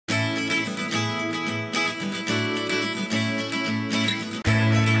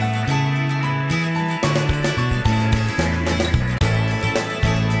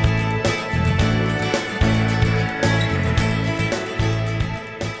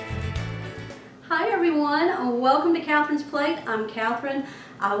everyone, welcome to Catherine's Plate. I'm Catherine.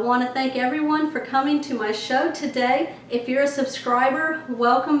 I want to thank everyone for coming to my show today. If you're a subscriber,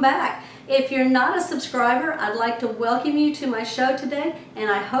 welcome back. If you're not a subscriber, I'd like to welcome you to my show today,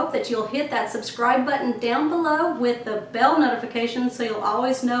 and I hope that you'll hit that subscribe button down below with the bell notification so you'll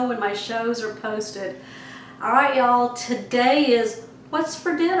always know when my shows are posted. Alright y'all, today is what's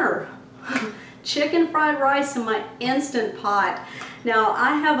for dinner? Chicken fried rice in my Instant Pot. Now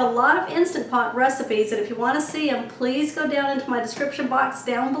I have a lot of Instant Pot recipes, and if you want to see them, please go down into my description box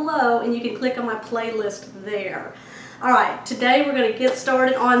down below and you can click on my playlist there. Alright, today we're going to get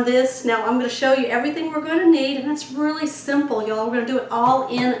started on this. Now I'm going to show you everything we're going to need, and it's really simple, y'all. We're going to do it all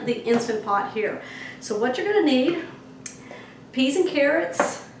in the Instant Pot here. So what you're going to need: peas and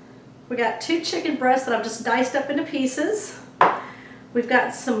carrots. We got 2 chicken breasts that I've just diced up into pieces. We've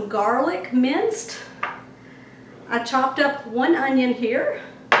got some garlic minced. I chopped up 1 onion here.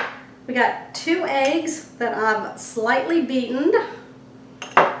 We got 2 eggs that I've slightly beaten.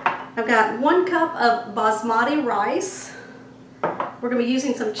 I've got 1 cup of basmati rice. We're going to be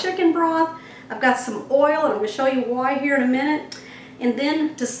using some chicken broth. I've got some oil, and I'm going to show you why here in a minute. And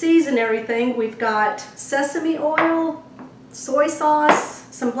then to season everything, we've got sesame oil, soy sauce,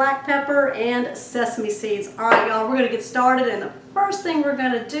 some black pepper, and sesame seeds. Alright y'all, we're going to get started, and the first thing we're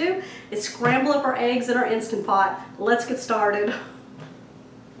going to do is scramble up our eggs in our Instant Pot. Let's get started.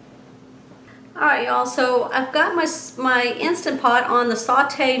 Alright y'all, so I've got my Instant Pot on the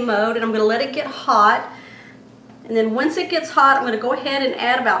saute mode, and I'm going to let it get hot. And then once it gets hot, I'm going to go ahead and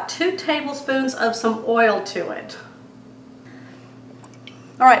add about 2 tablespoons of some oil to it.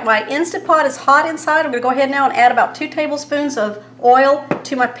 Alright, my Instant Pot is hot inside. I'm going to go ahead now and add about 2 tablespoons of oil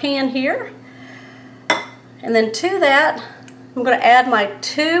to my pan here. And then to that, I'm going to add my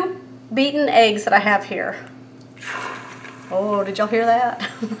 2 beaten eggs that I have here. Oh, did y'all hear that?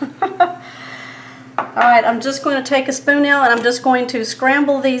 Alright, I'm just going to take a spoon now, and I'm just going to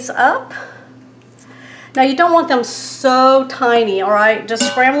scramble these up. Now you don't want them so tiny, alright? Just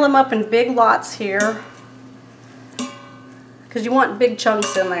scramble them up in big lots here, because you want big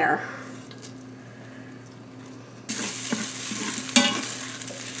chunks in there.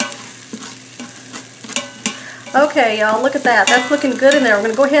 Okay, y'all, look at that. That's looking good in there. We're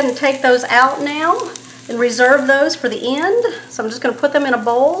going to go ahead and take those out now and reserve those for the end. So I'm just going to put them in a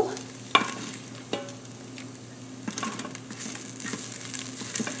bowl.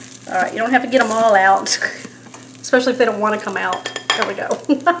 Alright, you don't have to get them all out, especially if they don't want to come out. There we go.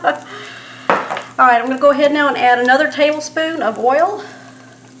 Alright, I'm going to go ahead now and add another tablespoon of oil.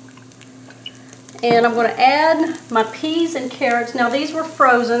 And I'm going to add my peas and carrots. Now these were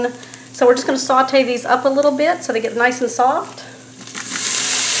frozen, so we're just going to saute these up a little bit so they get nice and soft.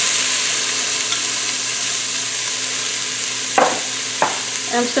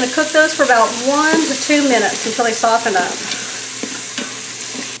 And I'm just going to cook those for about 1 to 2 minutes until they soften up.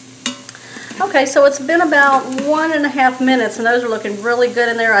 Okay, so it's been about 1.5 minutes, and those are looking really good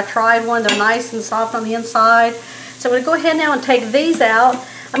in there. I tried one. They're nice and soft on the inside. So I'm going to go ahead now and take these out.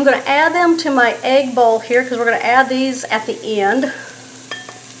 I'm going to add them to my egg bowl here, because we're going to add these at the end.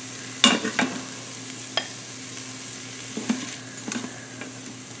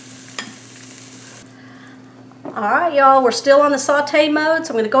 Alright y'all, we're still on the saute mode,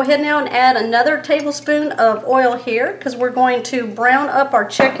 so I'm going to go ahead now and add another tablespoon of oil here, because we're going to brown up our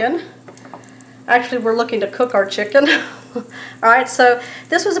chicken. Actually, we're looking to cook our chicken. Alright, so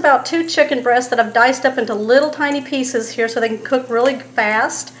this was about 2 chicken breasts that I've diced up into little tiny pieces here so they can cook really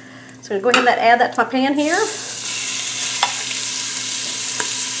fast. So I'm going to go ahead and add that to my pan here.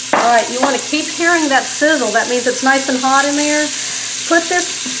 Alright, you want to keep hearing that sizzle. That means it's nice and hot in there. Put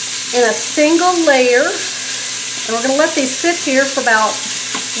this in a single layer, and we're going to let these sit here for about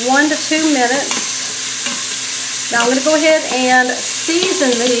 1 to 2 minutes. Now I'm going to go ahead and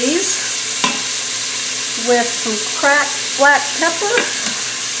season these with some cracked black pepper.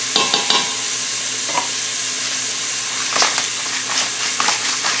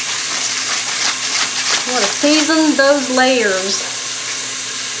 You want to season those layers.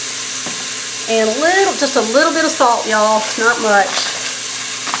 And just a little bit of salt, y'all, not much.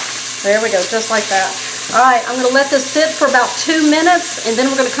 There we go, just like that. Alright, I'm going to let this sit for about 2 minutes, and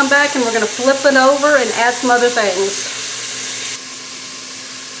then we're going to come back and we're going to flip it over and add some other things.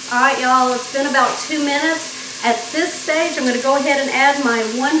 Alright y'all, it's been about 2 minutes. At this stage, I'm going to go ahead and add my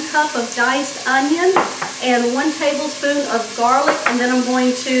 1 cup of diced onion and 1 tablespoon of garlic, and then I'm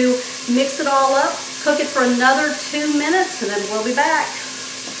going to mix it all up, cook it for another 2 minutes, and then we'll be back.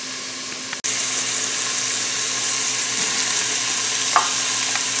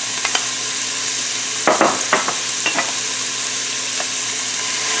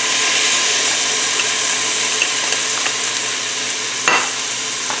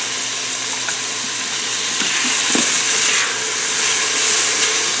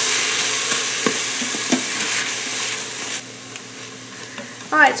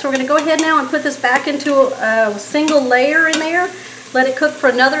 Alright, so we're going to go ahead now and put this back into a single layer in there. Let it cook for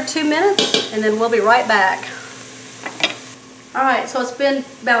another 2 minutes, and then we'll be right back. Alright, so it's been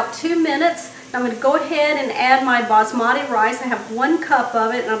about 2 minutes. I'm going to go ahead and add my basmati rice. I have 1 cup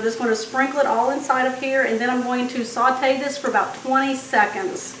of it, and I'm just going to sprinkle it all inside of here, and then I'm going to saute this for about 20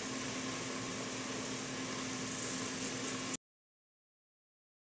 seconds.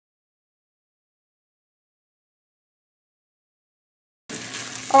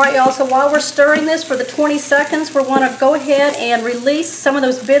 Alright y'all, so while we're stirring this for the 20 seconds, we want to go ahead and release some of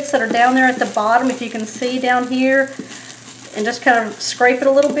those bits that are down there at the bottom, if you can see down here, and just kind of scrape it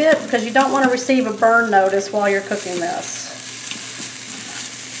a little bit, because you don't want to receive a burn notice while you're cooking this.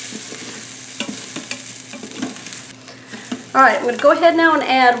 Alright, I'm going to go ahead now and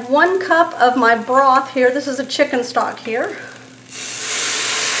add 1 cup of my broth here. This is a chicken stock here.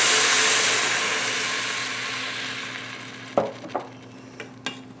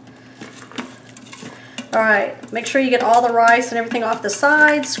 Alright, make sure you get all the rice and everything off the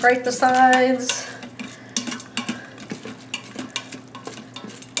sides, scrape the sides,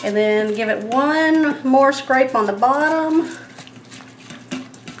 and then give it 1 more scrape on the bottom.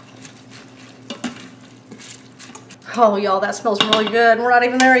 Oh y'all, that smells really good. We're not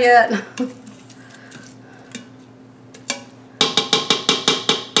even there yet.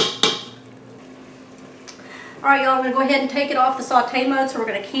 Alright y'all, I'm going to go ahead and take it off the saute mode, so we're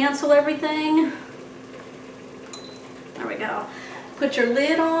going to cancel everything. There we go. Put your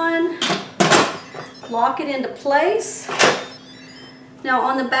lid on, lock it into place. Now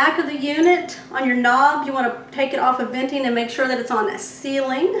on the back of the unit, on your knob, you want to take it off of venting and make sure that it's on a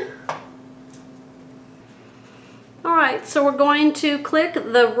sealing. Alright, so we're going to click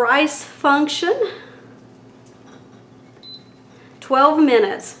the rice function. 12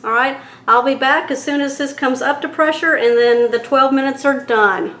 minutes, alright? I'll be back as soon as this comes up to pressure, and then the 12 minutes are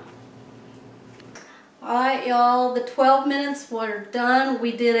done. Alright y'all, the 12 minutes were done.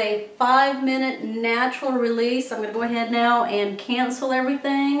 We did a 5-minute natural release. I'm going to go ahead now and cancel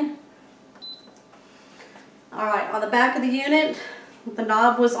everything. Alright, on the back of the unit, the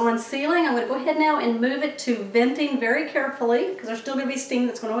knob was on sealing. I'm going to go ahead now and move it to venting very carefully, because there's still going to be steam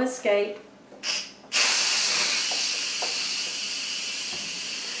that's going to escape.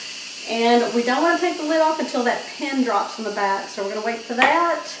 And we don't want to take the lid off until that pin drops on the back, so we're going to wait for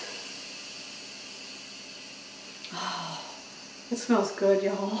that. Oh, it smells good,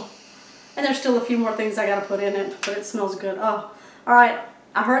 y'all. And there's still a few more things I got to put in it, but it smells good. Oh, all right.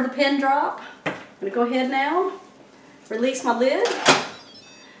 I heard the pin drop. I'm going to go ahead now, release my lid,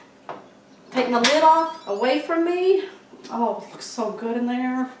 take my lid off away from me. Oh, it looks so good in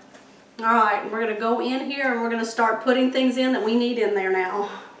there. All right, we're going to go in here and we're going to start putting things in that we need in there now.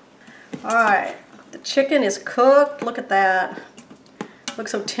 All right, the chicken is cooked. Look at that.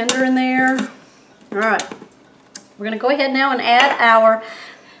 Looks so tender in there. All right. We're going to go ahead now and add our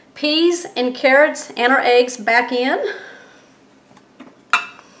peas and carrots and our eggs back in.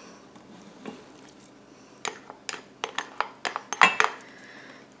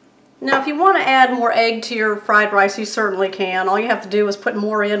 Now if you want to add more egg to your fried rice, you certainly can. All you have to do is put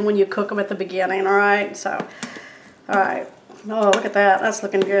more in when you cook them at the beginning, alright? So, alright. Oh, look at that. That's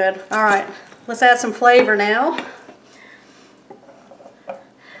looking good. Alright, let's add some flavor now.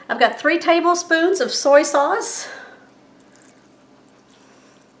 I've got 3 tablespoons of soy sauce.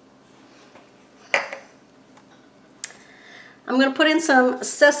 I'm going to put in some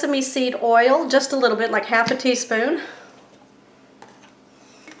sesame seed oil, just a little bit, like half a teaspoon.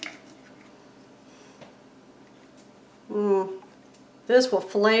 This will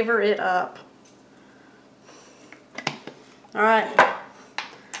flavor it up. All right,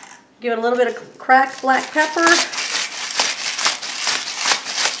 give it a little bit of cracked black pepper.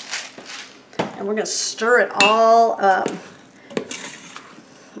 And we're going to stir it all up.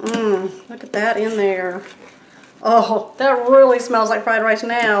 Look at that in there. Oh, that really smells like fried rice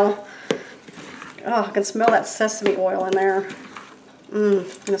now. Oh, I can smell that sesame oil in there. And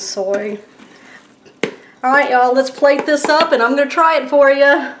the soy. Alright, y'all, let's plate this up and I'm going to try it for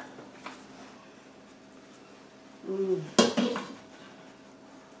you.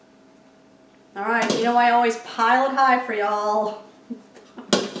 Alright, you know I always pile it high for y'all.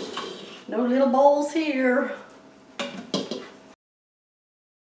 No little bowls here.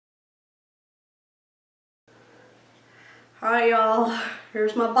 Alright y'all,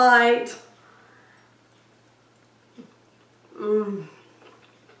 here's my bite.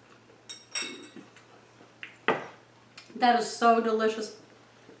 That is so delicious.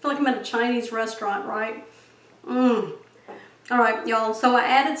 I feel like I'm at a Chinese restaurant, right? Alright y'all, so I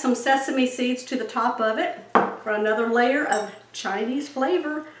added some sesame seeds to the top of it for another layer of Chinese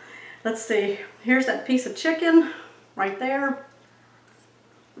flavor. Let's see. Here's that piece of chicken right there.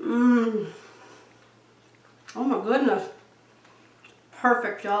 Oh my goodness.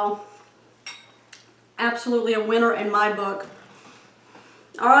 Perfect, y'all. Absolutely a winner in my book.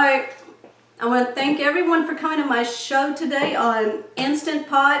 All right. I want to thank everyone for coming to my show today on Instant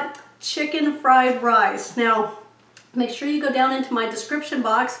Pot Chicken Fried Rice. Now, make sure you go down into my description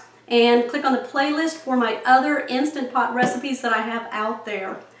box and click on the playlist for my other Instant Pot recipes that I have out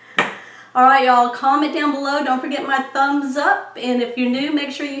there. All right, y'all, comment down below. Don't forget my thumbs up. And if you're new,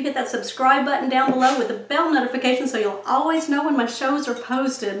 make sure you hit that subscribe button down below with the bell notification so you'll always know when my shows are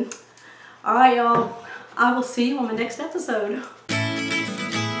posted. All right, y'all, I will see you on the next episode.